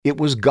It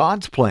was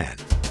God's plan.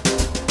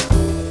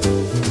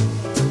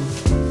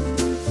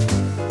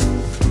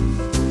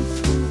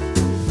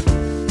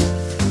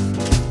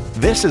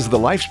 This is the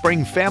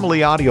LifeSpring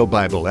Family Audio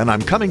Bible, and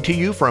I'm coming to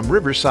you from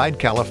Riverside,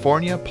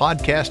 California,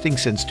 podcasting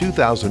since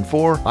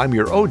 2004. I'm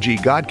your OG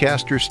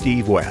Godcaster,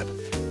 Steve Webb.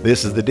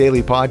 This is the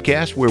daily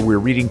podcast where we're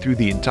reading through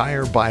the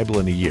entire Bible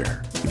in a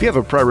year. If you have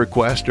a prayer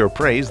request or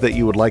praise that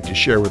you would like to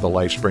share with the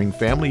LifeSpring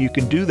family, you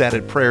can do that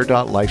at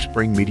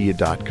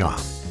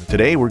prayer.lifespringmedia.com.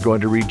 Today we're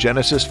going to read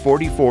Genesis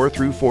 44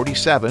 through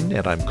 47,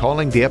 and I'm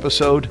calling the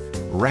episode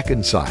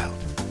Reconciled.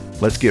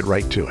 Let's get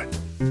right to it.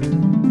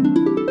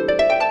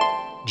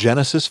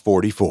 Genesis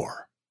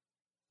 44.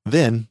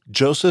 Then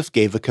Joseph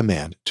gave a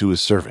command to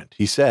his servant.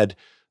 He said,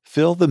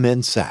 "Fill the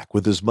men's sack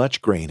with as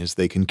much grain as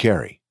they can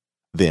carry.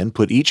 Then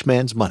put each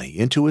man's money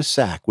into his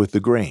sack with the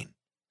grain.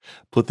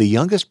 Put the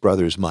youngest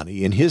brother's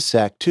money in his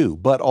sack too,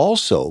 but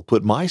also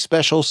put my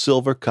special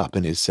silver cup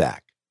in his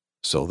sack."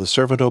 So the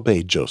servant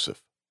obeyed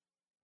Joseph.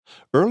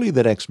 Early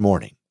the next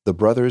morning, the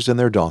brothers and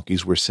their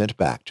donkeys were sent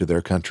back to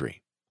their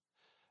country.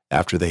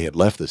 After they had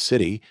left the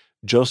city,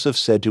 Joseph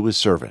said to his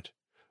servant,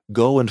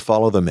 "Go and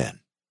follow the men.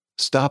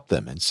 Stop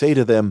them and say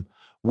to them,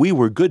 'We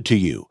were good to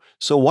you,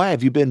 so why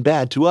have you been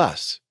bad to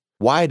us?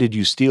 Why did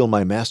you steal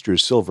my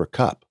master's silver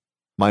cup?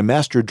 My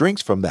master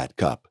drinks from that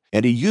cup,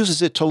 and he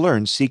uses it to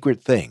learn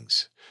secret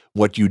things.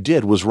 What you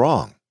did was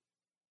wrong.'"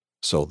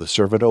 So the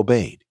servant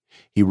obeyed.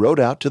 He rode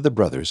out to the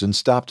brothers and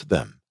stopped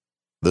them.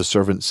 The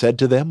servant said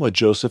to them what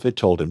Joseph had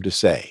told him to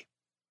say.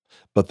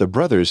 But the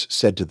brothers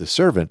said to the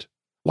servant,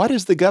 "Why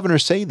does the governor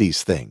say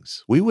these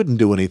things? We wouldn't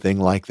do anything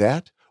like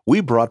that. We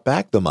brought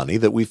back the money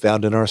that we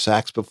found in our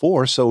sacks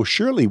before, so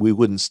surely we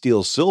wouldn't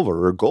steal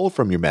silver or gold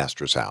from your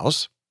master's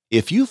house.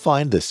 If you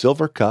find the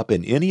silver cup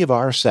in any of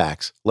our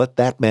sacks, let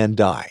that man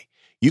die.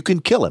 You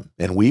can kill him,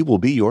 and we will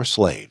be your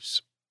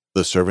slaves."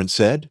 The servant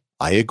said,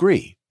 "I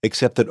agree,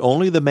 except that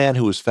only the man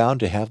who is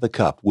found to have the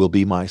cup will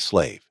be my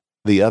slave.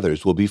 The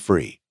others will be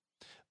free."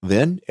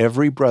 Then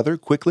every brother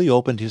quickly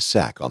opened his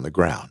sack on the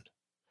ground.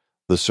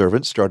 The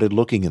servant started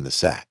looking in the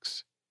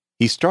sacks.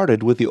 He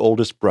started with the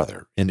oldest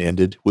brother and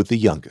ended with the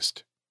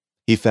youngest.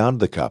 He found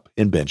the cup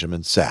in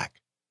Benjamin's sack.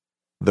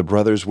 The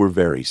brothers were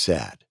very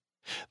sad.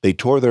 They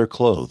tore their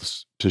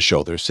clothes to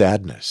show their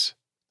sadness.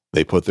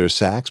 They put their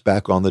sacks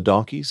back on the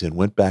donkeys and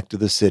went back to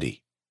the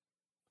city.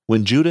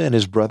 When Judah and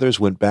his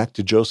brothers went back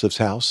to Joseph's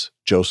house,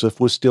 Joseph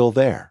was still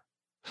there.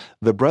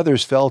 The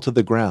brothers fell to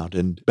the ground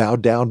and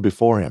bowed down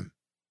before him.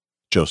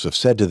 Joseph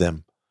said to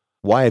them,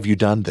 "Why have you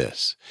done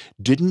this?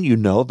 Didn't you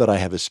know that I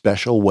have a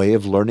special way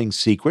of learning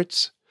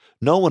secrets?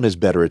 No one is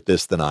better at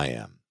this than I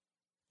am."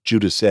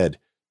 Judah said,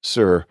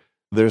 "Sir,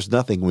 there's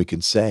nothing we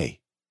can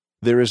say.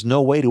 There is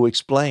no way to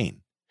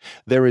explain.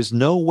 There is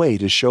no way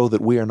to show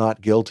that we are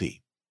not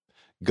guilty.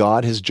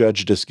 God has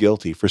judged us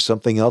guilty for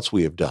something else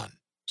we have done.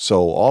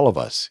 So all of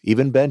us,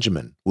 even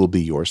Benjamin, will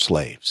be your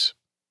slaves."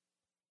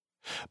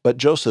 But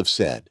Joseph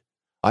said,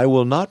 "I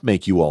will not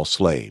make you all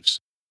slaves.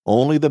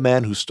 Only the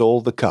man who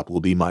stole the cup will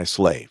be my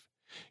slave.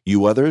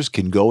 You others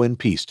can go in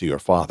peace to your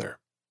father."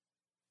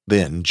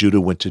 Then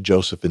Judah went to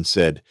Joseph and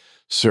said,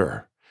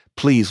 "Sir,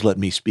 please let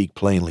me speak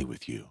plainly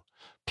with you.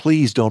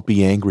 Please don't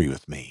be angry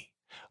with me.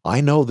 I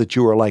know that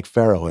you are like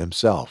Pharaoh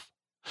himself.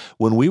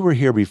 When we were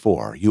here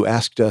before, you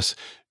asked us,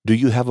 'Do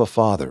you have a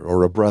father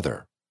or a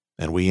brother?'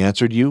 And we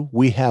answered you,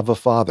 'We have a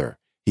father.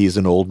 He is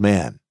an old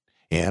man,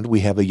 and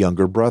we have a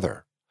younger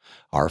brother.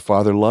 Our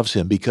father loves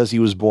him because he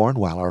was born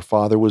while our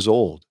father was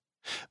old.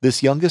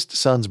 This youngest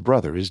son's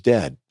brother is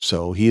dead,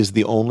 so he is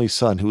the only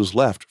son who is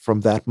left from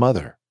that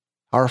mother.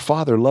 Our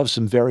father loves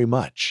him very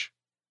much.'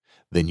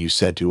 Then you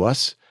said to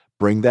us,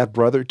 'Bring that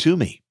brother to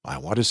me. I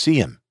want to see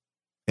him.'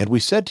 And we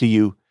said to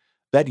you,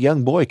 'That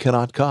young boy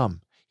cannot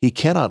come. He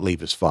cannot leave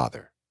his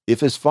father.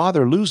 If his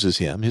father loses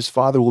him, his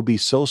father will be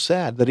so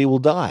sad that he will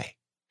die.'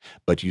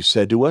 But you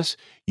said to us,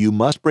 'You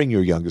must bring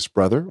your youngest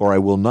brother, or I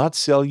will not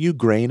sell you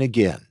grain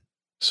again.'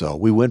 So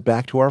we went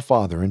back to our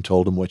father and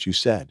told him what you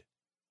said.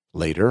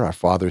 Later our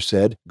father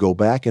said, 'Go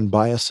back and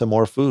buy us some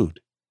more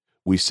food.'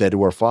 We said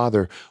to our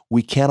father,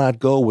 'We cannot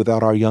go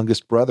without our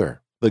youngest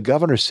brother. The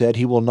governor said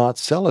he will not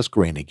sell us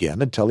grain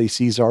again until he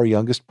sees our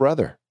youngest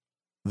brother.'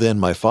 Then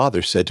my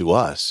father said to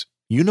us,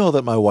 'You know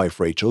that my wife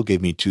Rachel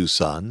gave me 2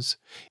 sons.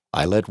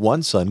 I let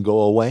one son go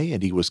away,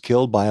 and he was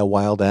killed by a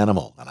wild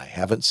animal, and I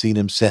haven't seen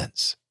him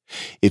since.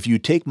 If you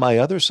take my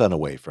other son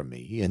away from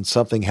me, and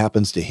something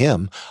happens to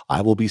him,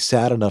 I will be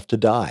sad enough to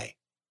die.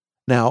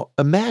 Now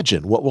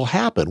imagine what will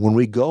happen when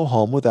we go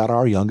home without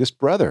our youngest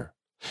brother.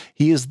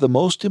 He is the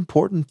most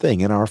important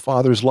thing in our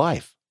father's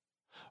life.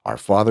 Our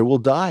father will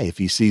die if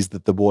he sees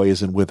that the boy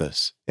isn't with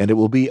us, and it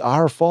will be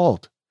our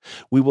fault.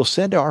 We will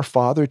send our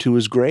father to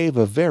his grave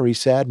a very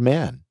sad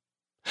man.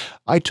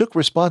 I took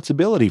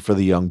responsibility for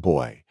the young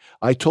boy.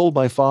 I told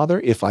my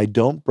father, if I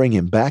don't bring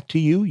him back to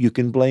you, you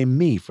can blame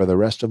me for the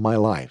rest of my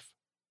life.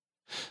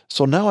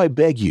 So now I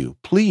beg you,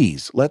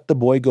 please let the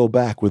boy go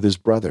back with his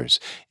brothers,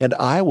 and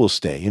I will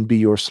stay and be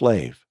your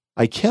slave.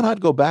 I cannot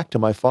go back to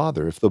my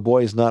father if the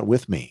boy is not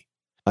with me.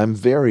 I'm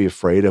very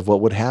afraid of what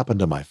would happen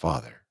to my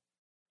father."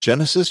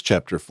 Genesis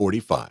chapter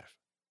 45.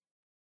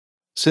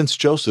 Since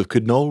Joseph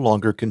could no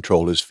longer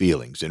control his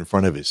feelings in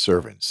front of his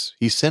servants,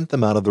 he sent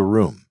them out of the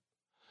room.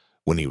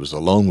 When he was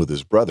alone with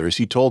his brothers,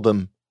 he told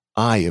them,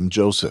 "I am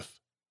Joseph."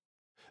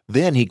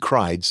 Then he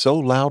cried so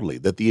loudly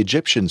that the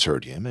Egyptians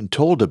heard him and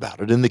told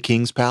about it in the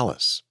king's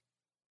palace.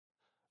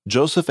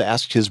 Joseph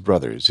asked his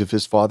brothers if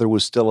his father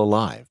was still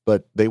alive,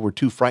 but they were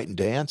too frightened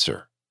to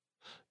answer.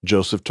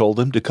 Joseph told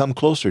them to come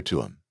closer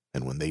to him,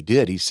 and when they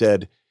did, he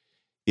said,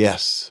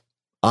 "Yes,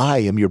 I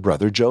am your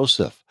brother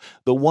Joseph,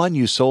 the one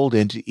you sold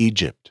into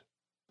Egypt.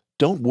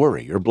 Don't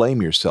worry or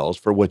blame yourselves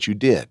for what you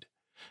did.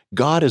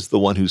 God is the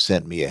one who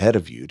sent me ahead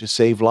of you to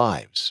save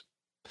lives.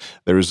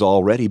 There has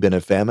already been a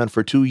famine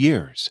for 2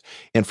 years,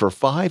 and for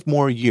 5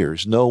 more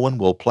years no one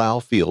will plow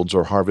fields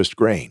or harvest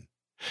grain.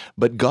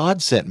 But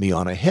God sent me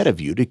on ahead of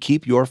you to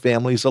keep your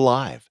families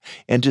alive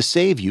and to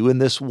save you in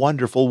this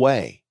wonderful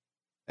way.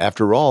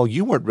 After all,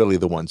 you weren't really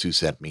the ones who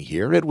sent me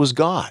here, it was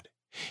God.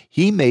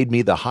 He made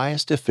me the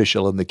highest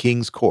official in the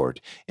king's court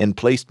and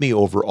placed me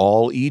over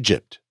all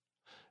Egypt.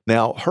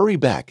 Now hurry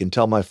back and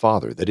tell my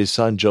father that his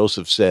son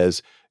Joseph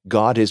says,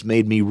 'God has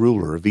made me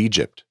ruler of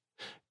Egypt.'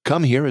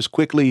 Come here as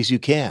quickly as you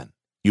can.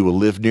 You will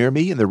live near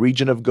me in the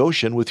region of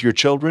Goshen with your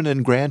children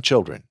and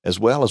grandchildren, as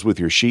well as with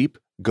your sheep,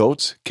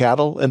 goats,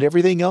 cattle, and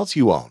everything else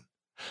you own.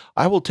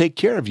 I will take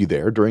care of you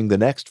there during the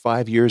next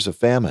 5 years of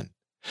famine.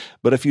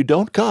 But if you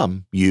don't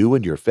come, you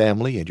and your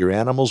family and your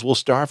animals will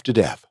starve to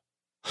death.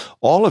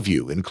 All of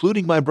you,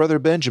 including my brother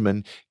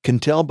Benjamin, can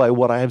tell by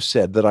what I have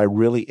said that I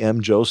really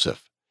am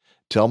Joseph.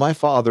 Tell my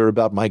father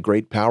about my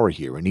great power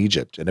here in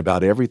Egypt and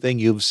about everything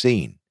you've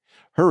seen.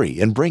 Hurry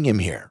and bring him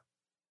here."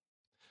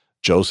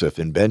 Joseph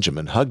and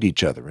Benjamin hugged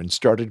each other and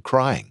started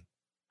crying.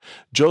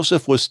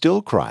 Joseph was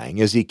still crying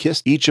as he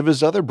kissed each of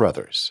his other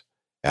brothers.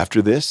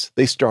 After this,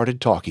 they started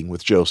talking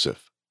with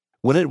Joseph.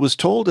 When it was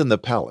told in the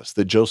palace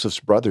that Joseph's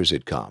brothers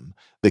had come,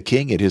 the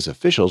king and his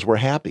officials were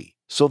happy.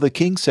 So the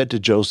king said to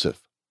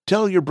Joseph,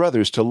 "Tell your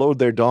brothers to load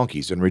their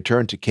donkeys and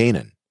return to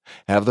Canaan.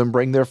 Have them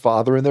bring their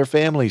father and their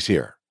families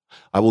here.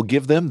 I will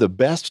give them the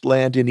best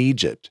land in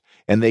Egypt,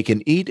 and they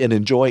can eat and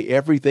enjoy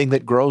everything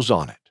that grows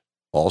on it.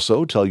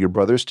 Also tell your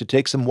brothers to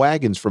take some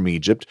wagons from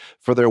Egypt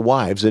for their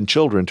wives and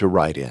children to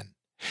ride in.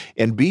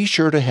 And be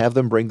sure to have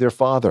them bring their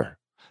father.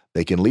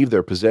 They can leave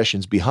their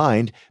possessions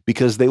behind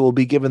because they will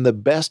be given the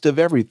best of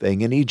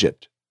everything in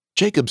Egypt."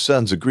 Jacob's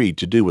sons agreed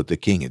to do what the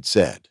king had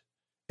said,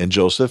 and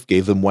Joseph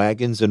gave them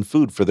wagons and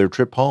food for their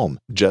trip home,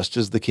 just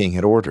as the king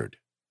had ordered.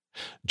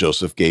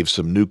 Joseph gave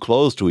some new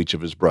clothes to each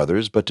of his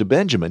brothers, but to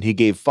Benjamin he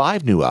gave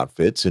 5 new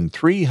outfits and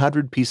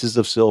 300 pieces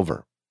of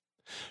silver.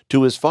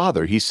 To his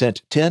father he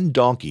sent 10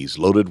 donkeys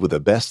loaded with the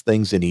best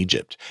things in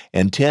Egypt,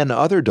 and 10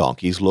 other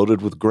donkeys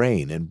loaded with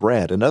grain and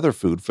bread and other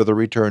food for the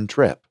return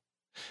trip.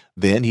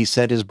 Then he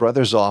sent his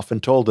brothers off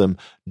and told them,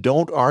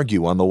 "Don't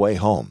argue on the way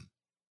home."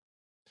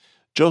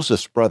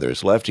 Joseph's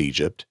brothers left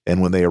Egypt,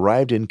 and when they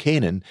arrived in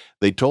Canaan,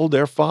 they told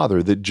their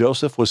father that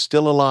Joseph was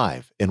still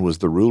alive and was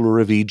the ruler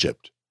of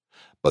Egypt.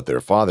 But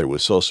their father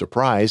was so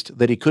surprised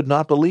that he could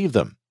not believe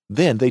them.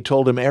 Then they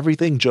told him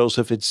everything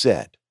Joseph had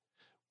said.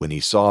 When he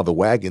saw the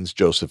wagons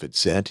Joseph had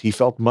sent, he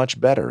felt much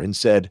better and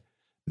said,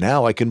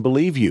 "Now I can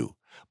believe you.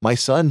 My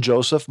son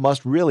Joseph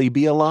must really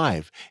be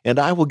alive, and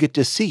I will get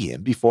to see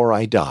him before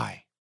I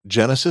die."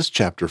 Genesis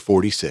chapter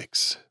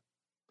 46.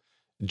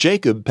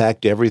 Jacob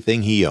packed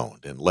everything he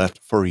owned and left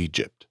for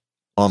Egypt.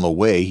 On the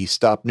way, he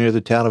stopped near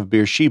the town of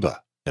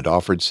Beersheba and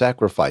offered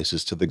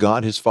sacrifices to the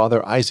God his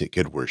father Isaac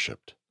had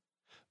worshipped.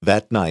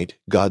 That night,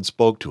 God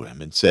spoke to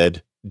him and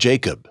said,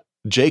 "Jacob,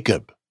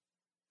 Jacob."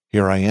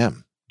 "Here I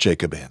am,"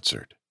 Jacob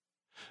answered.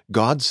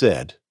 God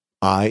said,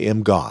 "I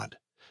am God,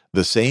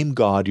 the same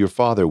God your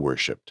father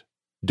worshipped.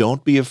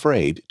 Don't be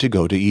afraid to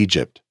go to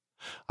Egypt.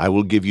 I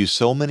will give you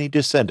so many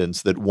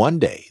descendants that one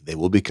day they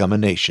will become a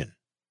nation.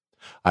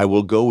 I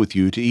will go with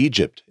you to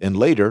Egypt, and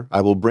later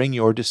I will bring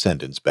your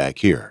descendants back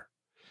here.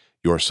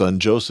 Your son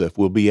Joseph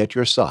will be at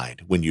your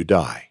side when you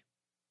die."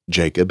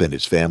 Jacob and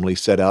his family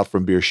set out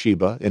from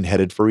Beersheba and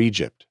headed for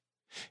Egypt.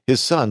 His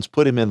sons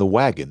put him in the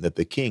wagon that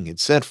the king had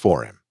sent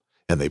for him,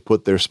 and they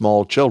put their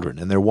small children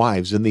and their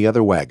wives in the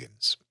other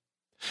wagons.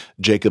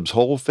 Jacob's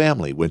whole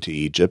family went to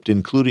Egypt,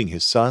 including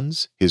his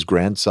sons, his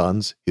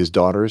grandsons, his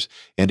daughters,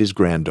 and his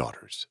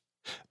granddaughters.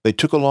 They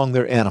took along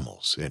their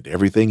animals and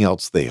everything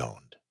else they owned.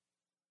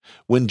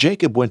 When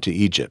Jacob went to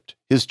Egypt,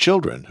 his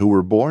children, who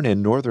were born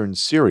in northern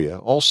Syria,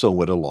 also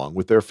went along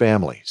with their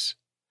families.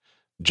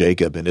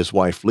 Jacob and his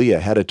wife Leah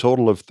had a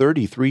total of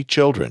 33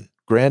 children,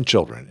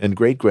 grandchildren, and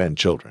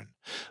great-grandchildren,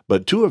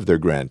 but 2 of their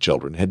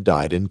grandchildren had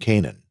died in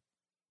Canaan.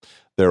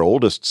 Their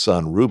oldest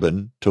son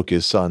Reuben took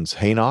his sons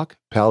Hanok,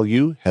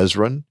 Palu,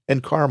 Hezron,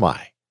 and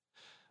Carmi.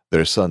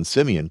 Their son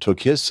Simeon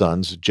took his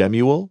sons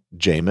Jemuel,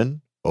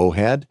 Jamin,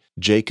 Ohad,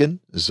 Jachin,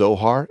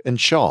 Zohar, and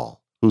Shaul,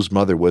 whose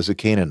mother was a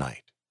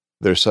Canaanite.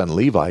 Their son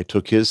Levi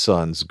took his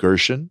sons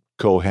Gershon,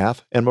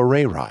 Kohath, and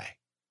Merari.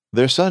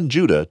 Their son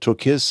Judah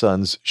took his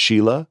sons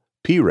Shelah,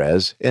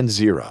 Perez, and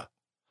Zerah.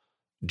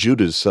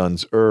 Judah's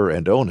sons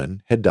and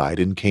Onan had died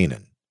in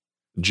Canaan.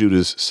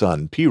 Judah's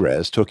son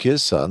Perez took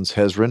his sons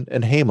Hezron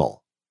and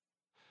Hamel.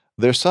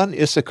 Their son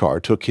Issachar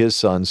took his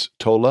sons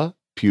Tola,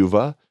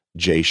 Puvah,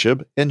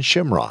 Jashub, and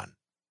Shimron.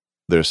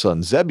 Their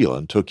son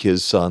Zebulun took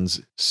his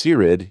sons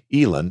Sered,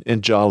 Elon,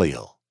 and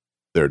Jaleel.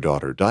 Their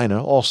daughter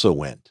Dinah also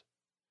went.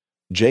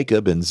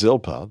 Jacob and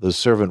Zilpah, the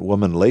servant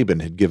woman Laban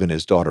had given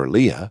his daughter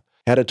Leah,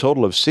 had a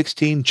total of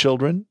 16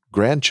 children,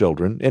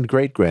 grandchildren, and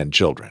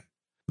great-grandchildren.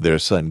 Their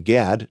son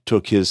Gad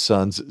took his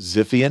sons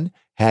Ziphion,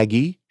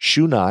 Haggi,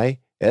 Shunai,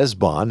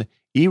 Esbon,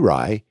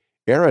 Eri,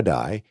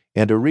 Aradai,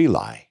 and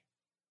Areli.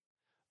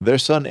 Their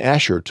son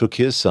Asher took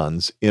his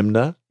sons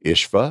Imnah,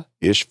 Ishva,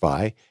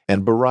 Ishvi,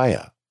 and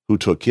Beriah, who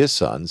took his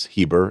sons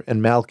Heber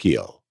and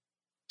Malchiel.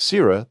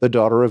 Serah, the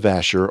daughter of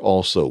Asher,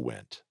 also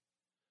went.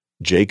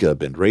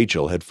 Jacob and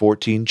Rachel had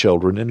 14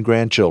 children and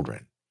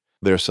grandchildren.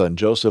 Their son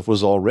Joseph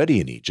was already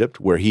in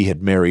Egypt, where he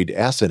had married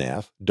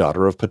Asenath,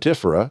 daughter of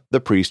Potipherah, the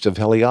priest of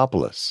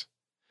Heliopolis.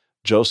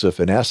 Joseph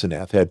and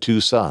Asenath had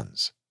 2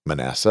 sons,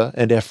 Manasseh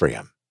and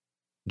Ephraim.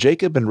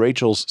 Jacob and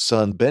Rachel's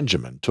son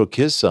Benjamin took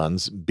his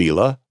sons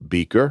Bela,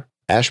 Becher,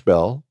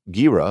 Ashbel,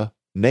 Gera,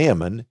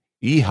 Naaman,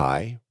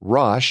 Ehi,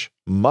 Rosh,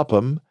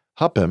 Muppim,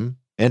 Huppim,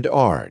 and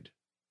Ard.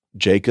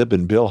 Jacob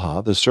and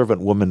Bilhah, the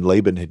servant woman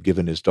Laban had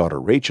given his daughter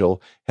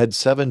Rachel, had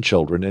 7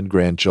 children and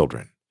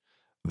grandchildren.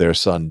 Their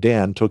son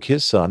Dan took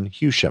his son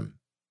Husham.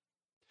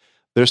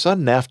 Their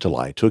son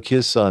Naphtali took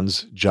his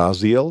sons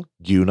Jaziel,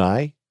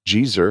 Guni,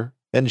 Jezer,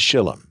 and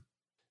Shillem.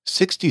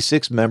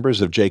 66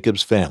 members of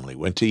Jacob's family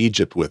went to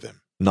Egypt with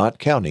him, not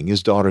counting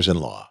his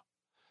daughters-in-law.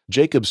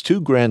 Jacob's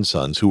 2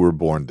 grandsons who were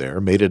born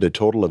there made it a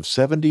total of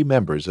 70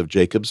 members of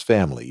Jacob's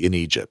family in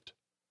Egypt.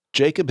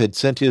 Jacob had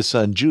sent his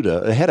son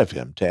Judah ahead of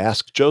him to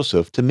ask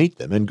Joseph to meet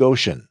them in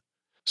Goshen.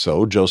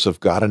 So Joseph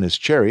got in his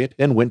chariot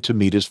and went to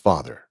meet his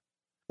father.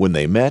 When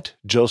they met,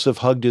 Joseph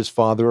hugged his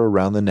father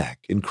around the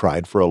neck and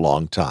cried for a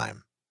long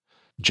time.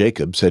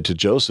 Jacob said to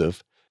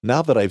Joseph,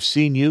 "Now that I've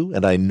seen you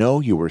and I know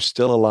you are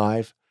still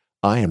alive,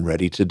 I am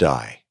ready to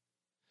die."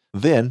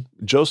 Then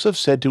Joseph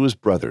said to his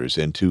brothers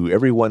and to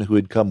everyone who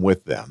had come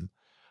with them,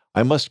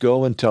 "I must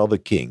go and tell the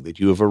king that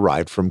you have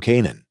arrived from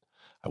Canaan.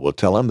 I will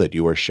tell him that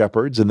you are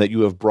shepherds and that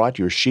you have brought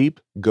your sheep,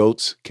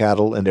 goats,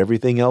 cattle, and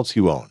everything else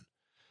you own.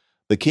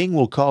 The king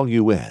will call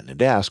you in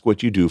and ask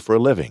what you do for a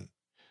living.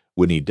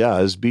 When he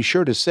does, be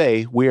sure to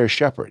say, 'We are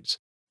shepherds.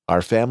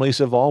 Our families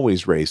have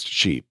always raised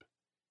sheep.'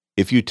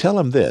 If you tell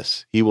him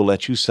this, he will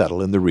let you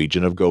settle in the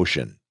region of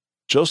Goshen."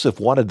 Joseph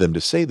wanted them to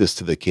say this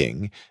to the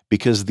king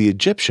because the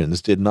Egyptians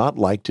did not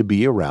like to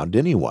be around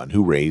anyone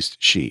who raised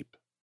sheep.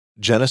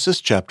 Genesis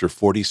chapter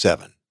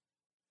 47.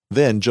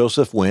 Then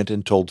Joseph went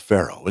and told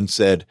Pharaoh and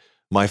said,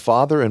 "My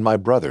father and my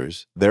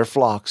brothers, their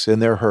flocks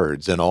and their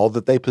herds and all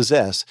that they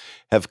possess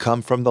have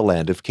come from the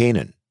land of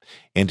Canaan,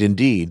 and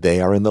indeed they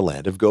are in the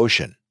land of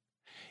Goshen."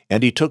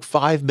 And he took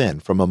 5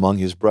 men from among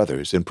his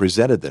brothers and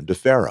presented them to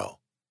Pharaoh.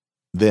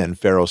 Then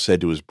Pharaoh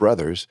said to his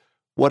brothers,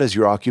 "What is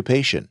your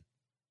occupation?"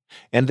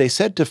 And they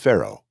said to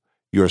Pharaoh,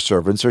 "Your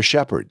servants are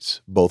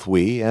shepherds, both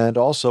we and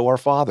also our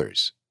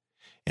fathers."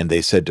 And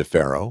they said to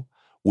Pharaoh,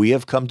 "We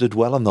have come to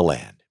dwell in the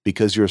land,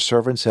 because your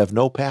servants have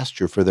no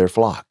pasture for their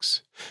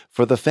flocks,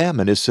 for the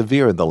famine is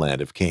severe in the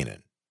land of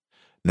Canaan.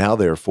 Now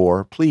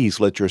therefore, please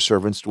let your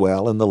servants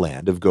dwell in the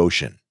land of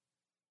Goshen."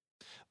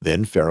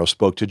 Then Pharaoh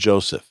spoke to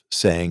Joseph,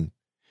 saying,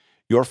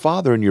 "Your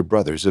father and your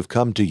brothers have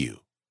come to you.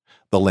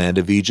 The land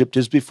of Egypt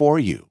is before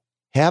you.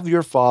 Have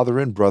your father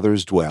and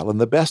brothers dwell in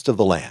the best of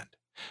the land.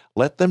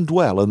 Let them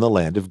dwell in the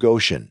land of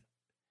Goshen.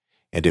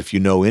 And if you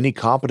know any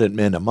competent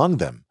men among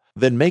them,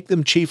 then make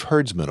them chief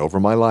herdsmen over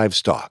my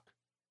livestock."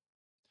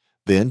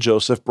 Then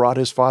Joseph brought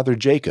his father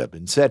Jacob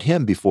and set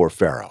him before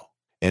Pharaoh.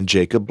 And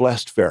Jacob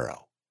blessed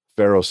Pharaoh.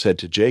 Pharaoh said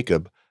to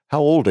Jacob,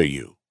 "How old are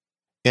you?"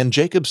 And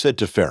Jacob said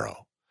to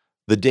Pharaoh,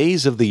 "The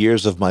days of the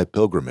years of my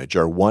pilgrimage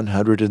are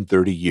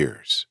 130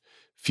 years.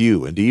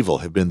 Few and evil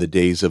have been the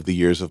days of the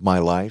years of my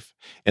life,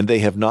 and they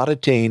have not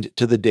attained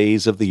to the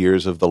days of the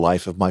years of the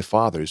life of my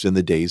fathers in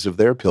the days of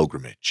their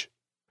pilgrimage."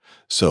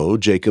 So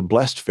Jacob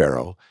blessed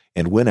Pharaoh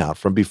and went out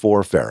from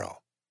before Pharaoh.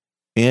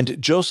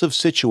 And Joseph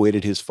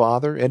situated his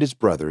father and his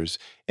brothers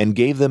and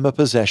gave them a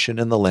possession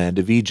in the land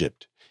of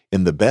Egypt,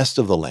 in the best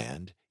of the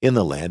land, in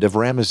the land of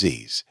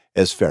Ramesses,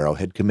 as Pharaoh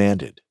had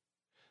commanded.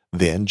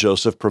 Then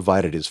Joseph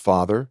provided his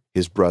father,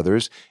 his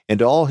brothers,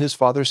 and all his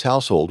father's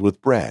household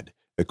with bread,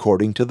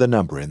 according to the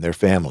number in their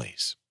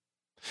families.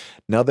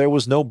 Now there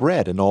was no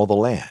bread in all the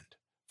land,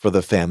 for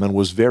the famine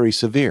was very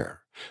severe,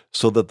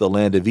 so that the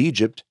land of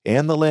Egypt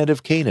and the land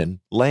of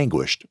Canaan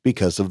languished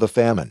because of the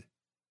famine.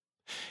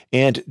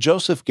 And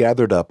Joseph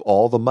gathered up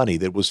all the money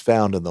that was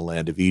found in the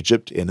land of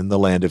Egypt and in the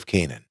land of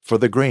Canaan, for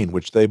the grain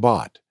which they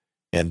bought,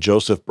 and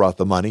Joseph brought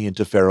the money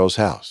into Pharaoh's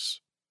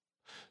house.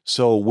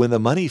 So when the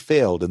money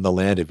failed in the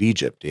land of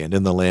Egypt and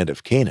in the land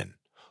of Canaan,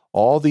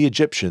 all the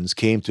Egyptians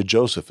came to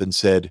Joseph and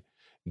said,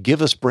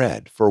 "Give us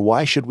bread, for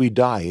why should we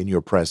die in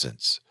your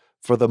presence?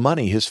 For the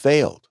money has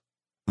failed."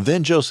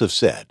 Then Joseph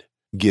said,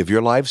 "Give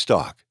your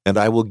livestock, and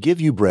I will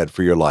give you bread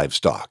for your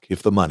livestock,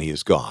 if the money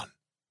is gone."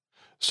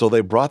 So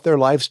they brought their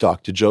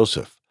livestock to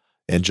Joseph,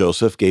 And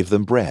Joseph gave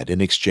them bread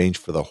in exchange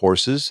for the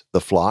horses, the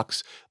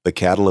flocks, the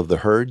cattle of the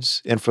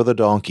herds, and for the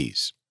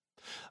donkeys.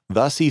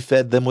 Thus he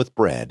fed them with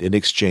bread in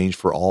exchange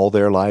for all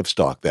their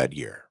livestock that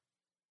year.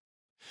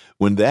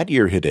 When that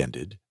year had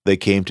ended, they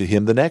came to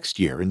him the next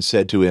year and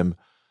said to him,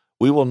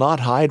 "We will not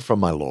hide from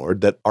my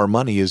lord that our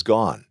money is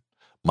gone.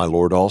 My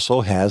lord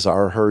also has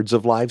our herds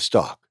of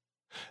livestock.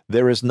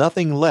 There is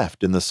nothing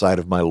left in the sight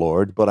of my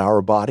lord but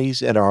our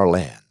bodies and our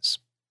lands.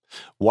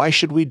 Why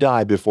should we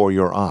die before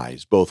your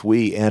eyes, both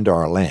we and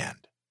our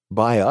land?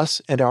 Buy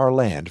us and our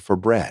land for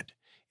bread,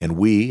 and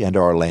we and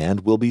our land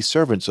will be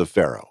servants of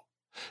Pharaoh.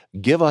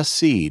 Give us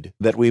seed,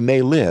 that we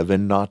may live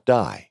and not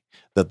die,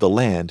 that the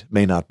land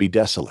may not be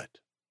desolate."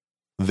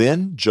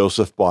 Then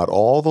Joseph bought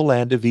all the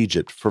land of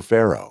Egypt for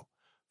Pharaoh,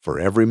 for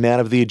every man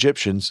of the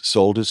Egyptians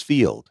sold his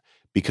field,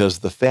 because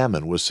the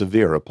famine was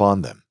severe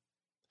upon them.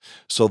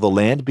 So the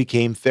land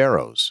became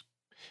Pharaoh's.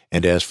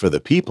 And as for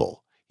the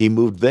people, he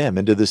moved them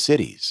into the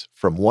cities,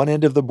 from one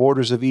end of the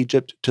borders of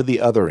Egypt to the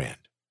other end.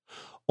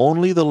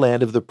 Only the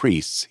land of the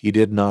priests he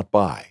did not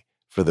buy,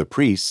 for the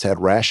priests had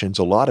rations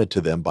allotted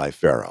to them by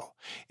Pharaoh,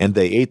 and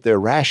they ate their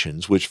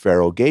rations which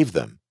Pharaoh gave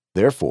them.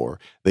 Therefore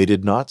they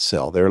did not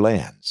sell their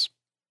lands.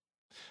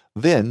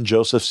 Then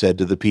Joseph said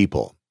to the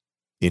people,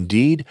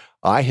 "Indeed,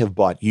 I have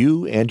bought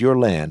you and your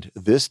land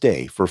this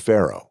day for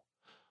Pharaoh.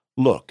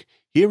 Look,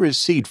 here is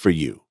seed for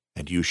you,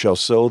 and you shall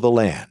sow the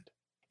land.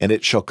 And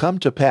it shall come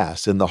to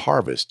pass in the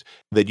harvest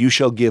that you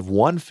shall give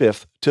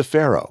 1/5 to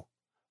Pharaoh.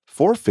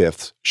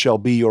 4/5 shall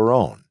be your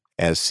own,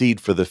 as seed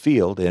for the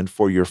field and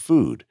for your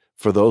food,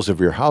 for those of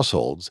your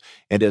households,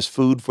 and as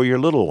food for your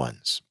little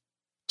ones."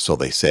 So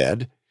they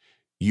said,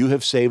 "You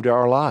have saved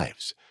our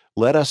lives.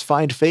 Let us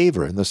find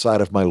favor in the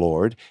sight of my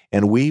lord,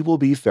 and we will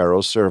be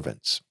Pharaoh's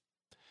servants."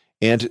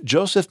 And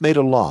Joseph made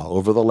a law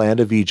over the land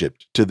of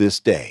Egypt to this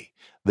day,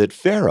 that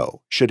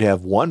Pharaoh should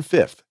have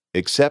 1/5,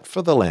 except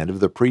for the land of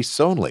the priests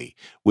only,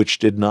 which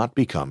did not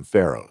become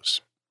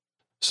Pharaoh's.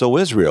 So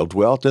Israel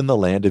dwelt in the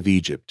land of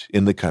Egypt,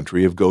 in the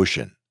country of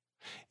Goshen.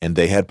 And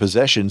they had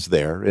possessions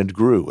there, and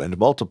grew and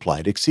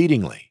multiplied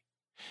exceedingly.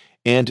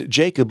 And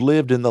Jacob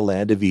lived in the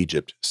land of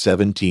Egypt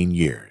 17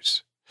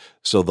 years.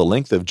 So the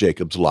length of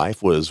Jacob's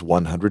life was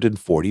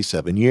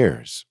 147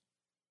 years.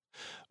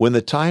 When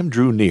the time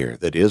drew near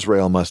that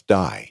Israel must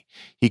die,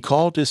 he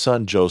called his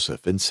son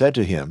Joseph and said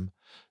to him,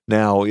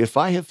 "Now, if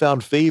I have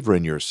found favor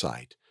in your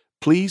sight,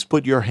 please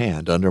put your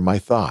hand under my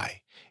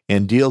thigh,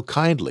 and deal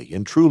kindly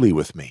and truly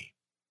with me.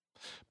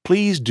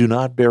 Please do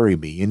not bury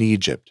me in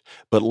Egypt,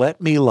 but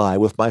let me lie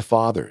with my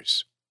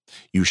fathers.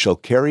 You shall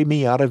carry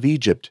me out of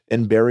Egypt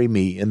and bury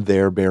me in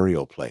their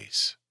burial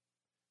place."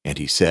 And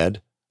he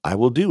said, "I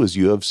will do as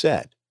you have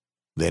said."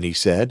 Then he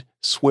said,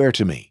 "Swear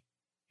to me."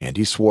 And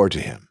he swore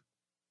to him.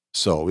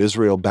 So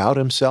Israel bowed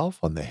himself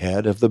on the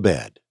head of the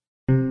bed.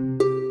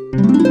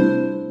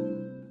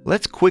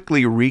 Let's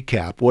quickly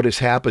recap what has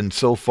happened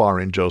so far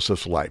in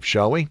Joseph's life,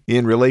 shall we,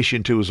 in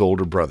relation to his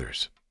older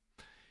brothers.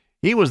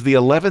 He was the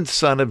 11th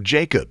son of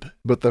Jacob,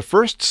 but the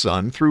first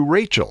son through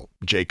Rachel,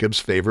 Jacob's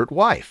favorite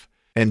wife.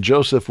 And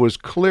Joseph was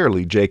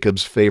clearly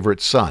Jacob's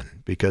favorite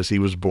son, because he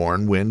was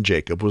born when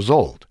Jacob was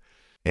old.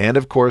 And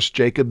of course,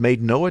 Jacob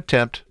made no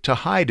attempt to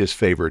hide his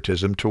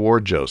favoritism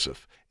toward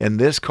Joseph, and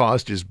this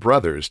caused his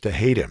brothers to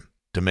hate him.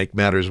 To make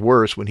matters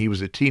worse, when he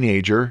was a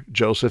teenager,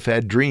 Joseph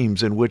had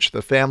dreams in which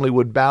the family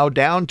would bow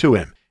down to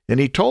him, and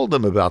he told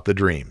them about the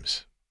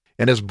dreams.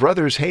 And his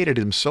brothers hated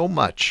him so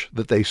much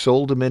that they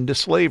sold him into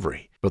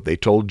slavery, but they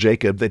told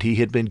Jacob that he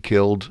had been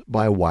killed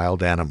by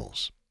wild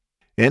animals.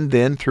 And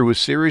then, through a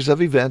series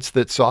of events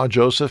that saw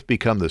Joseph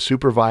become the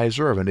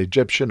supervisor of an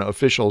Egyptian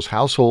official's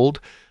household,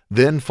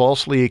 then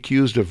falsely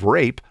accused of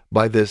rape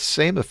by this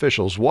same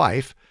official's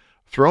wife,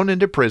 thrown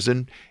into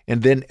prison,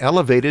 and then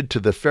elevated to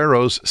the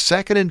Pharaoh's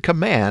second in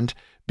command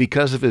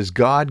because of his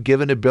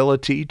God-given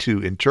ability to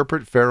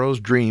interpret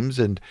Pharaoh's dreams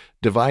and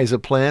devise a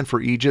plan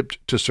for Egypt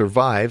to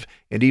survive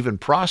and even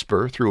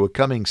prosper through a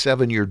coming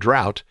 7-year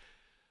drought,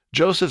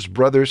 Joseph's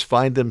brothers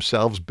find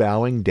themselves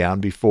bowing down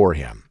before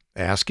him,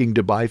 asking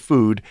to buy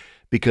food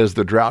because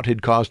the drought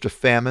had caused a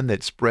famine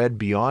that spread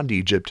beyond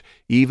Egypt,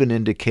 even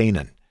into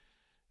Canaan.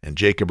 And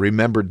Jacob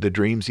remembered the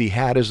dreams he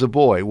had as a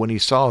boy when he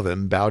saw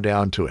them bow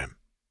down to him.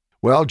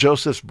 Well,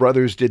 Joseph's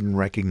brothers didn't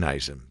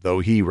recognize him, though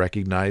he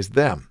recognized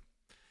them.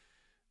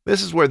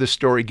 This is where the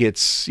story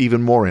gets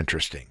even more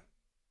interesting.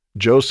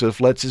 Joseph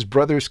lets his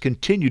brothers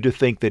continue to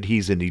think that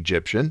he's an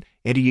Egyptian,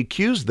 and he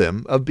accused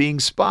them of being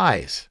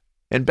spies.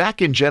 And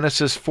back in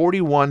Genesis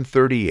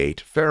 41:38,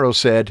 Pharaoh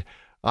said,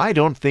 "I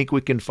don't think we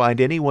can find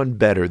anyone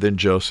better than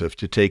Joseph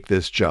to take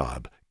this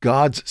job.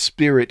 God's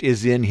Spirit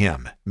is in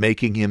him,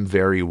 making him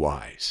very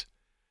wise."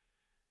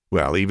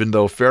 Well, even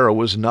though Pharaoh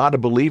was not a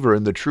believer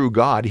in the true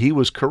God, he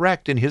was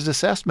correct in his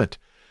assessment.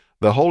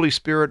 The Holy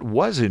Spirit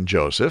was in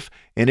Joseph,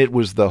 and it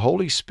was the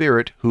Holy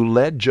Spirit who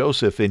led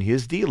Joseph in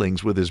his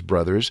dealings with his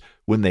brothers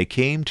when they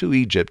came to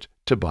Egypt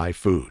to buy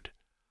food.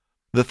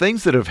 The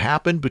things that have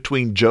happened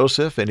between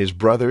Joseph and his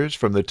brothers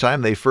from the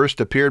time they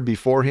first appeared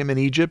before him in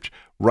Egypt,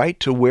 right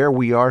to where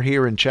we are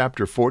here in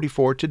chapter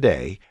 44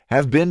 today,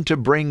 have been to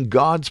bring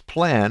God's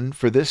plan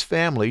for this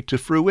family to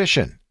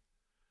fruition.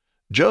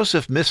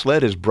 Joseph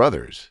misled his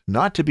brothers,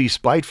 not to be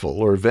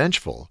spiteful or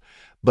vengeful,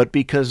 but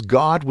because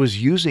God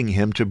was using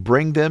him to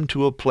bring them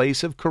to a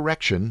place of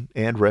correction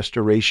and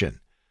restoration.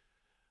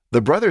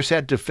 The brothers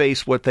had to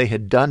face what they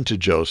had done to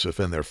Joseph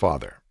and their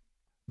father.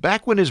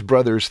 Back when his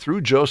brothers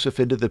threw Joseph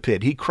into the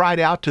pit, he cried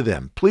out to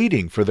them,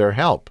 pleading for their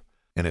help.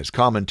 And as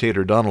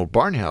commentator Donald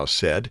Barnhouse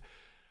said,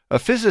 a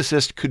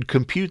physicist could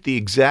compute the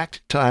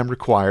exact time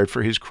required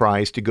for his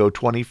cries to go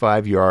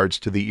 25 yards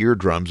to the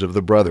eardrums of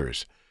the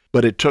brothers.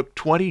 But it took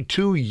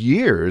 22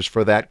 years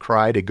for that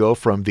cry to go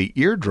from the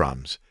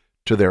eardrums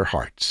to their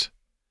hearts.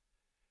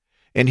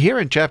 And here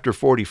in chapter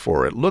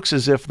 44, it looks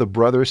as if the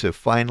brothers have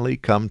finally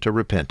come to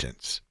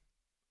repentance.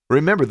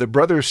 Remember, the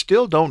brothers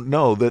still don't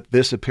know that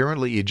this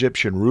apparently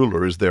Egyptian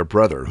ruler is their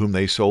brother, whom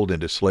they sold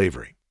into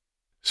slavery.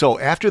 So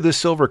after the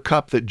silver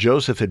cup that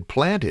Joseph had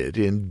planted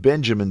in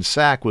Benjamin's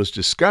sack was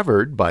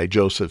discovered by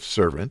Joseph's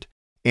servant,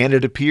 and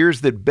it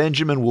appears that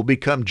Benjamin will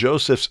become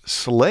Joseph's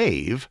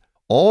slave,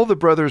 all the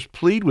brothers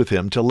plead with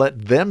him to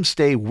let them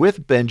stay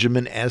with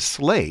Benjamin as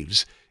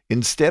slaves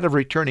instead of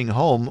returning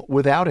home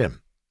without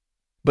him.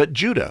 But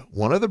Judah,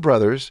 one of the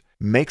brothers,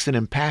 makes an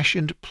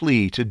impassioned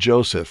plea to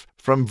Joseph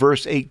from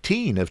verse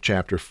 18 of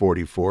chapter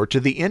 44 to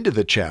the end of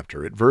the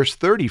chapter at verse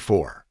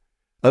 34.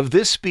 Of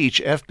this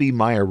speech, F.B.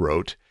 Meyer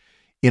wrote,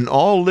 "In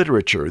all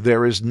literature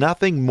there is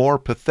nothing more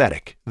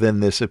pathetic than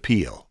this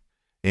appeal."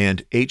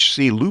 And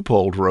H.C.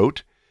 Leupold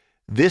wrote,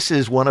 "This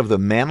is one of the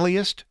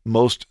manliest,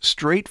 most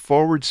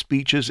straightforward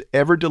speeches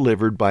ever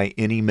delivered by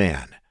any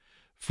man.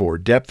 For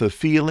depth of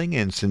feeling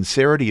and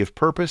sincerity of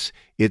purpose,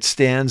 it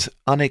stands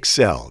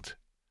unexcelled."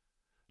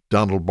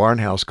 Donald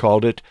Barnhouse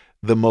called it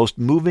the most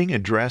moving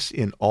address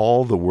in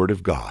all the Word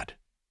of God.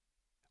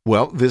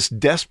 Well, this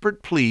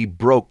desperate plea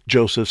broke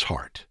Joseph's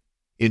heart.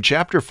 In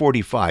chapter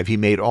 45, he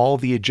made all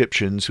the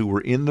Egyptians who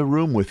were in the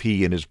room with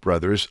he and his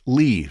brothers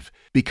leave,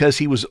 because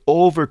he was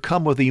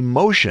overcome with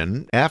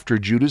emotion after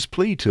Judah's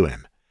plea to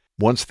him.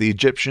 Once the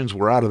Egyptians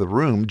were out of the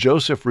room,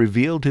 Joseph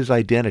revealed his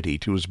identity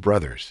to his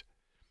brothers.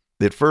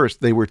 At first,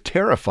 they were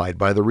terrified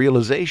by the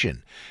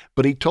realization,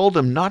 but he told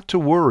them not to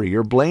worry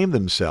or blame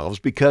themselves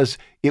because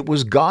it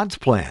was God's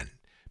plan,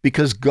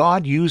 because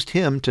God used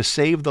him to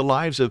save the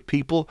lives of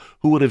people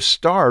who would have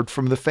starved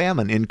from the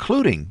famine,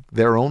 including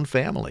their own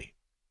family.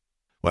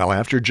 Well,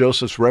 after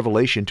Joseph's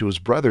revelation to his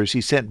brothers,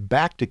 he sent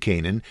back to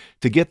Canaan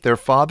to get their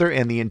father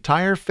and the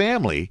entire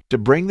family to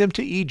bring them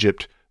to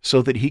Egypt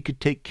so that he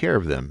could take care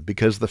of them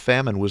because the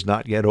famine was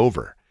not yet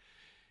over.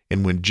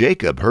 And when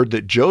Jacob heard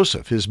that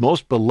Joseph, his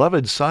most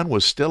beloved son,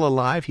 was still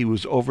alive, he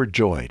was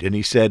overjoyed, and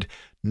he said,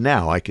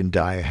 "Now I can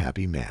die a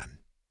happy man."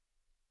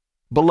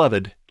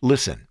 Beloved,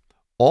 listen.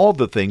 All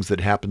the things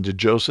that happened to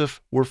Joseph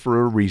were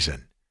for a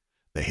reason.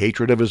 The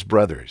hatred of his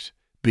brothers,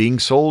 being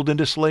sold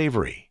into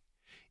slavery,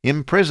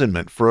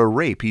 imprisonment for a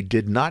rape he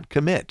did not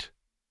commit.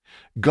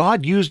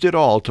 God used it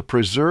all to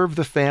preserve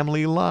the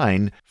family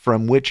line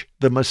from which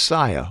the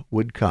Messiah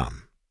would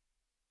come.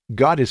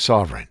 God is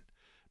sovereign.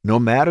 No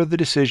matter the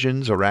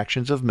decisions or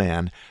actions of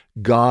man,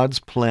 God's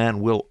plan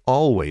will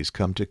always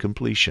come to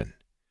completion.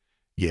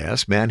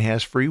 Yes, man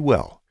has free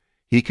will.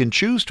 He can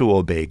choose to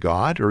obey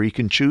God or he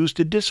can choose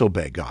to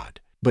disobey God,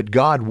 but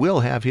God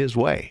will have his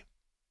way.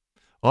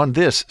 On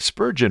this,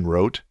 Spurgeon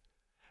wrote,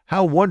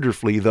 "How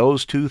wonderfully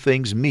those two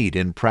things meet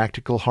in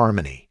practical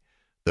harmony,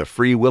 the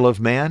free will of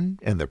man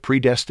and the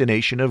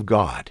predestination of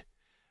God.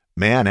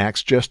 Man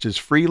acts just as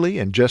freely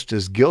and just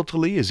as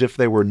guiltily as if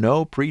there were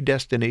no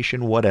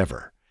predestination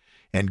whatever.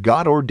 And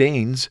God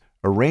ordains,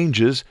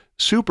 arranges,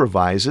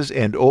 supervises,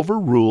 and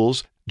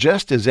overrules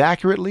just as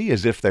accurately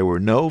as if there were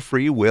no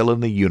free will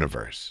in the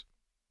universe."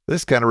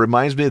 This kind of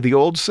reminds me of the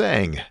old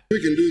saying,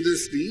 "We can do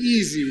this the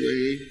easy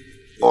way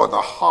or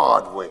the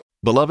hard way."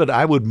 Beloved,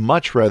 I would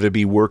much rather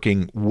be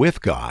working with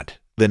God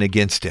than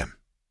against Him.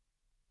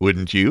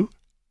 Wouldn't you?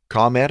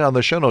 Comment on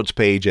the show notes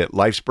page at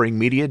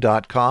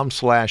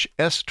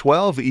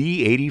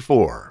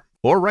lifespringmedia.com/S12E84.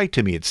 Or write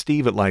to me at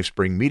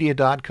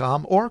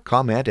steve@lifespringmedia.com or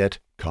comment at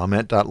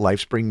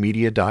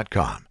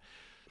comment.lifespringmedia.com.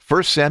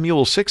 1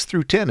 Samuel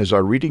 6-10 is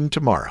our reading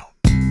tomorrow.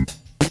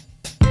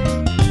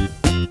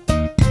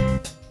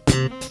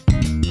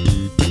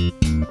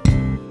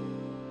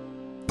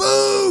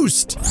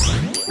 Boost!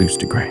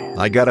 Boostagram.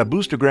 I got a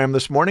boostagram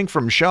this morning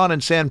from Sean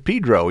in San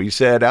Pedro. He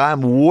said,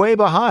 "I'm way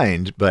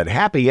behind, but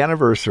happy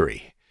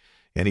anniversary."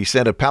 And he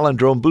sent a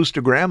palindrome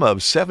boostagram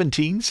of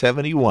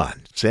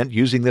 1771, sent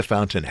using the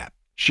Fountain app.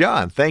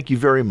 Sean, thank you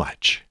very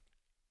much.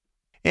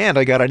 And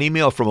I got an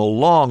email from a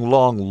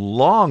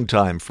long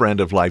time friend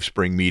of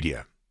LifeSpring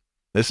Media.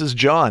 This is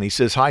John. He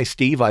says, "Hi,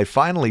 Steve. I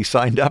finally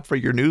signed up for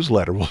your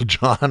newsletter." Well,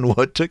 John,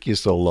 what took you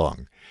so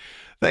long?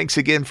 Thanks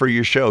again for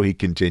your show, he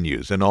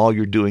continues, and all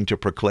you're doing to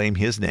proclaim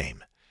his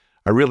name.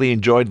 I really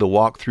enjoyed the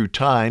walk through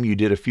time you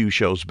did a few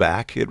shows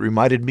back. It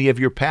reminded me of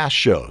your past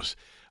shows.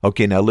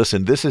 Okay, now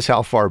listen, this is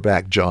how far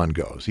back John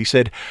goes. He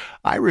said,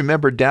 I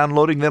remember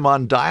downloading them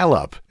on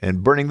dial-up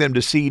and burning them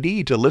to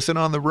CD to listen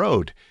on the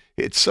road.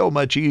 It's so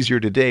much easier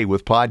today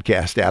with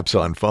podcast apps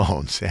on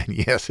phones. And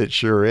yes, it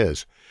sure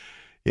is.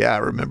 Yeah, I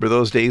remember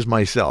those days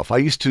myself. I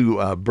used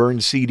to burn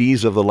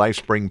CDs of the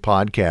LifeSpring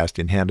podcast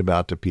and hand them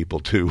out to people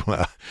to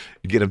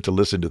get them to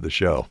listen to the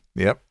show.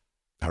 Yep,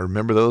 I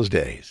remember those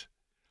days.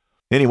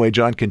 Anyway,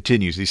 John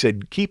continues. He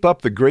said, keep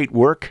up the great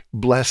work.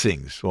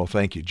 Blessings. Well,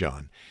 thank you,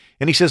 John.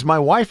 And he says, my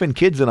wife and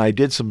kids and I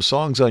did some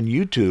songs on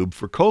YouTube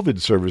for COVID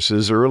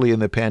services early in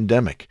the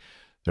pandemic.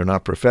 They're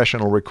not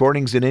professional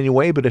recordings in any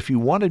way, but if you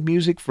wanted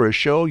music for a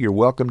show, you're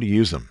welcome to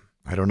use them.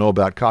 I don't know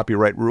about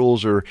copyright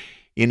rules or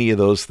any of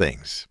those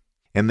things.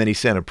 And then he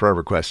sent a prayer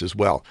request as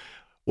well.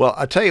 Well,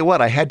 I'll tell you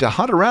what, I had to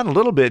hunt around a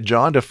little bit,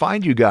 John, to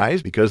find you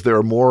guys because there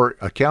are more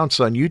accounts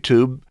on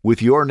YouTube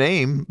with your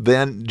name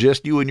than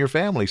just you and your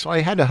family. So I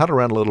had to hunt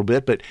around a little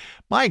bit, but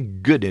my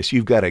goodness,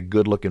 you've got a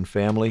good-looking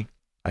family.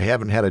 I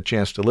haven't had a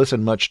chance to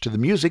listen much to the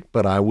music,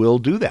 but I will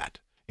do that.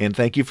 And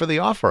thank you for the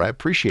offer. I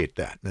appreciate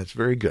that. That's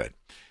very good.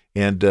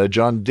 And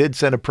John did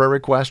send a prayer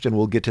request, and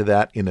we'll get to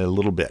that in a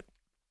little bit.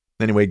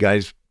 Anyway,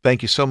 guys,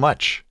 thank you so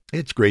much.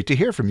 It's great to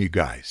hear from you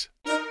guys.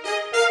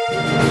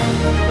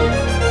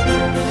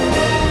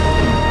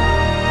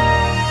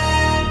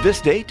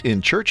 This date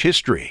in church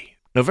history,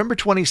 November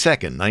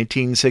 22nd,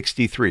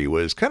 1963,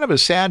 was kind of a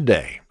sad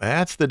day.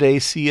 That's the day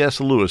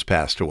C.S. Lewis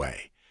passed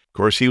away. Of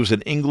course, he was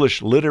an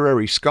English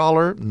literary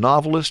scholar,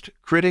 novelist,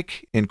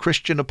 critic, and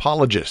Christian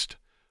apologist.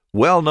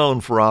 Well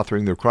known for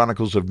authoring the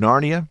Chronicles of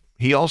Narnia,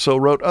 he also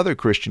wrote other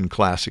Christian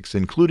classics,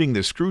 including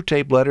the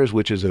Screwtape Letters,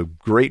 which is a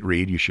great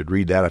read. You should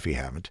read that if you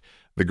haven't.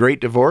 The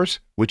Great Divorce,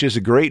 which is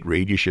a great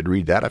read. You should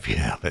read that if you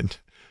haven't.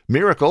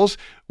 Miracles,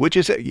 which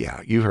is,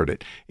 yeah, you heard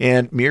it.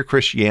 And Mere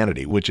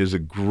Christianity, which is a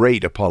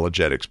great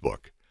apologetics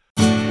book.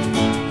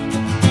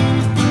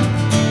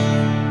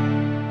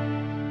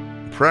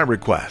 Prayer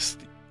requests.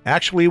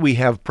 Actually, we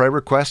have prayer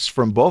requests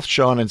from both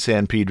Sean in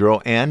San Pedro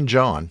and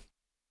John.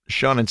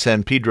 Sean in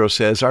San Pedro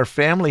says, our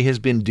family has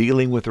been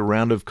dealing with a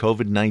round of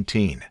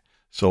COVID-19.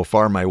 So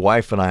far, my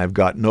wife and I have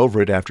gotten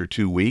over it after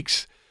 2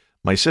 weeks.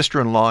 My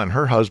sister-in-law and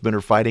her husband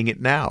are fighting it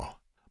now.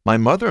 My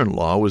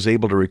mother-in-law was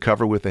able to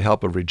recover with the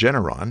help of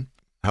Regeneron.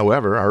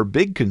 However, our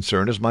big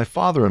concern is my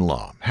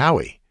father-in-law,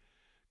 Howie.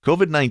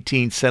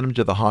 COVID-19 sent him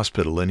to the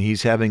hospital, and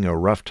he's having a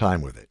rough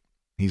time with it.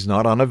 He's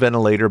not on a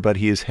ventilator, but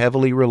he is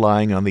heavily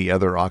relying on the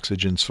other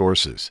oxygen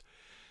sources.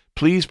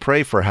 Please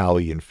pray for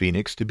Howie in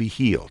Phoenix to be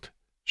healed.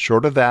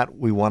 Short of that,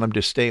 we want him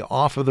to stay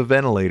off of the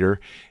ventilator,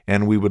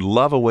 and we would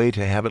love a way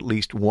to have at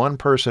least one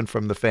person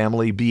from the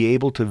family be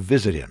able to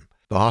visit him.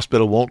 The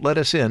hospital won't let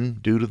us in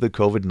due to the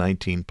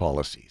COVID-19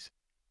 policies.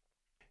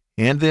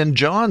 And then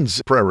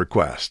John's prayer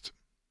request.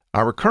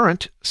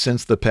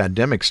 Since the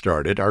pandemic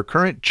started, our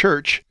current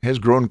church has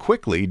grown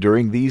quickly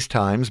during these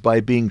times by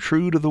being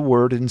true to the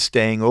Word and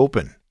staying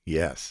open.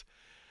 Yes.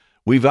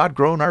 We've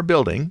outgrown our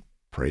building.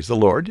 Praise the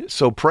Lord.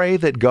 So pray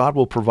that God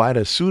will provide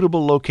a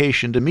suitable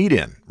location to meet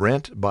in,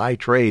 rent, buy,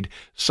 trade,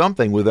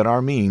 something within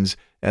our means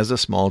as a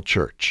small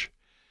church.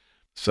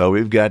 So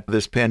we've got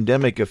this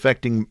pandemic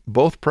affecting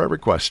both prayer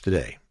requests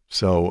today.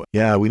 So,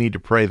 yeah, we need to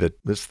pray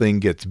that this thing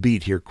gets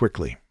beat here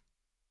quickly.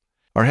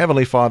 Our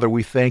Heavenly Father,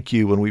 we thank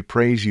you and we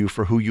praise you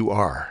for who you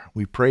are.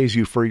 We praise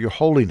you for your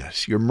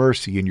holiness, your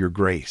mercy, and your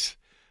grace,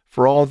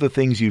 for all the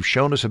things you've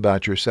shown us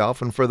about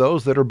yourself and for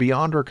those that are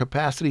beyond our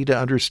capacity to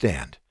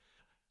understand.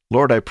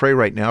 Lord, I pray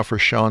right now for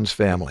Sean's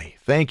family.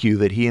 Thank you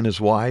that he and his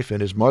wife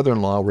and his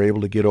mother-in-law were able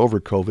to get over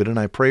COVID, and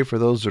I pray for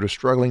those that are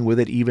struggling with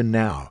it even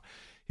now,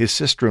 his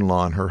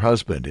sister-in-law and her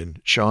husband,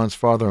 and Sean's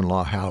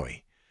father-in-law,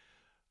 Howie.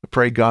 I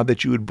pray, God,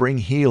 that you would bring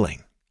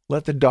healing.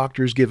 Let the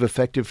doctors give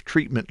effective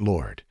treatment,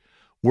 Lord.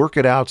 Work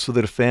it out so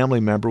that a family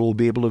member will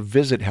be able to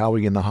visit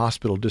Howie in the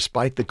hospital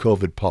despite the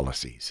COVID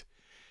policies.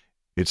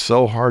 It's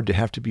so hard to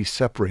have to be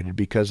separated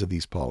because of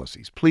these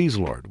policies. Please,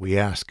 Lord, we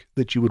ask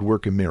that you would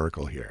work a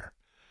miracle here.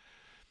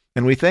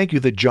 And we thank you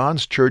that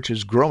John's church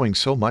is growing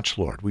so much,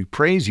 Lord. We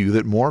praise you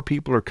that more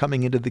people are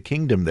coming into the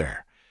kingdom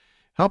there.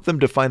 Help them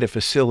to find a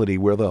facility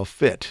where they'll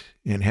fit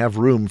and have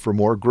room for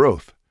more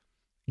growth.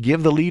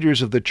 Give the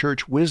leaders of the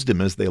church wisdom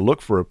as they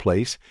look for a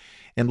place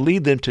and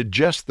lead them to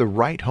just the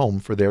right home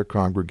for their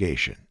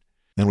congregation.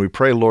 And we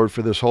pray, Lord,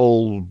 for this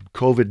whole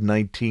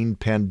COVID-19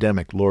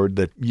 pandemic, Lord,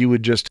 that you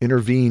would just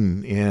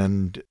intervene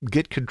and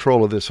get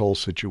control of this whole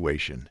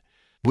situation.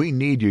 We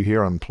need you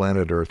here on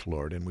planet Earth,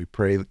 Lord, and we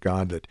pray,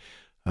 God, that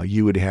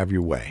you would have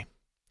your way.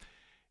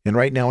 And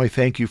right now I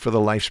thank you for the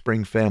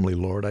LifeSpring family,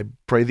 Lord. I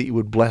pray that you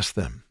would bless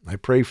them. I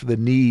pray for the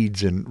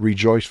needs and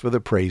rejoice for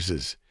the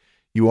praises.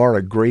 You are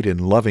a great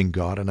and loving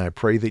God, and I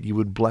pray that you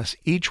would bless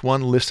each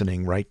one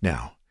listening right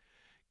now.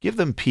 Give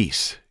them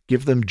peace.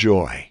 Give them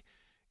joy.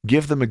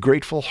 Give them a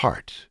grateful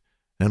heart.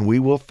 And we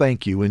will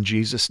thank you in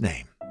Jesus'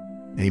 name.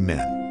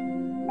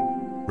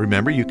 Amen.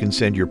 Remember, you can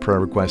send your prayer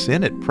requests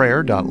in at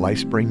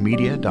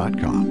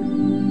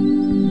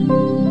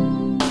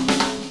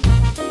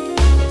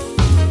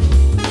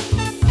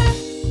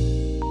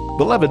prayer.lifespringmedia.com.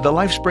 Beloved, the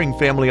LifeSpring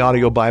Family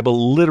Audio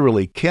Bible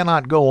literally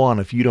cannot go on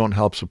if you don't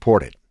help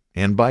support it.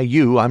 And by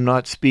you, I'm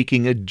not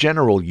speaking a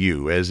general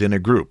you as in a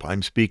group.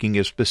 I'm speaking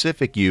a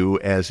specific you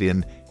as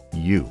in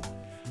you.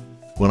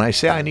 When I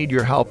say I need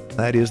your help,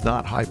 that is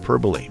not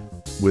hyperbole.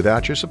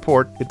 Without your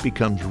support, it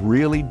becomes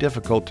really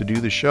difficult to do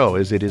the show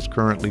as it is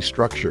currently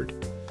structured.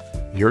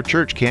 Your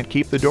church can't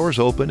keep the doors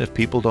open if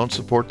people don't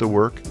support the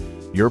work.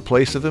 Your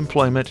place of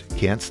employment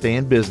can't stay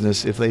in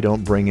business if they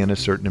don't bring in a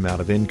certain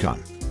amount of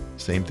income.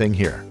 Same thing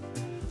here.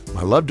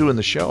 I love doing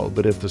the show,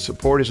 but if the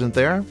support isn't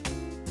there,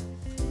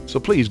 so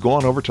please go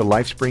on over to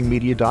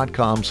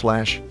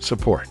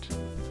lifespringmedia.com/support.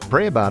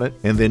 Pray about it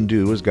and then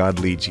do as God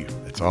leads you.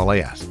 That's all I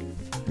ask.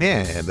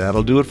 And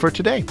that'll do it for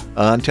today.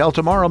 Until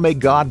tomorrow, may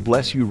God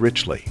bless you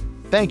richly.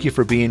 Thank you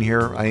for being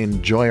here. I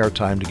enjoy our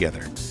time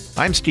together.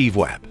 I'm Steve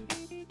Webb.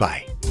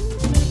 Bye.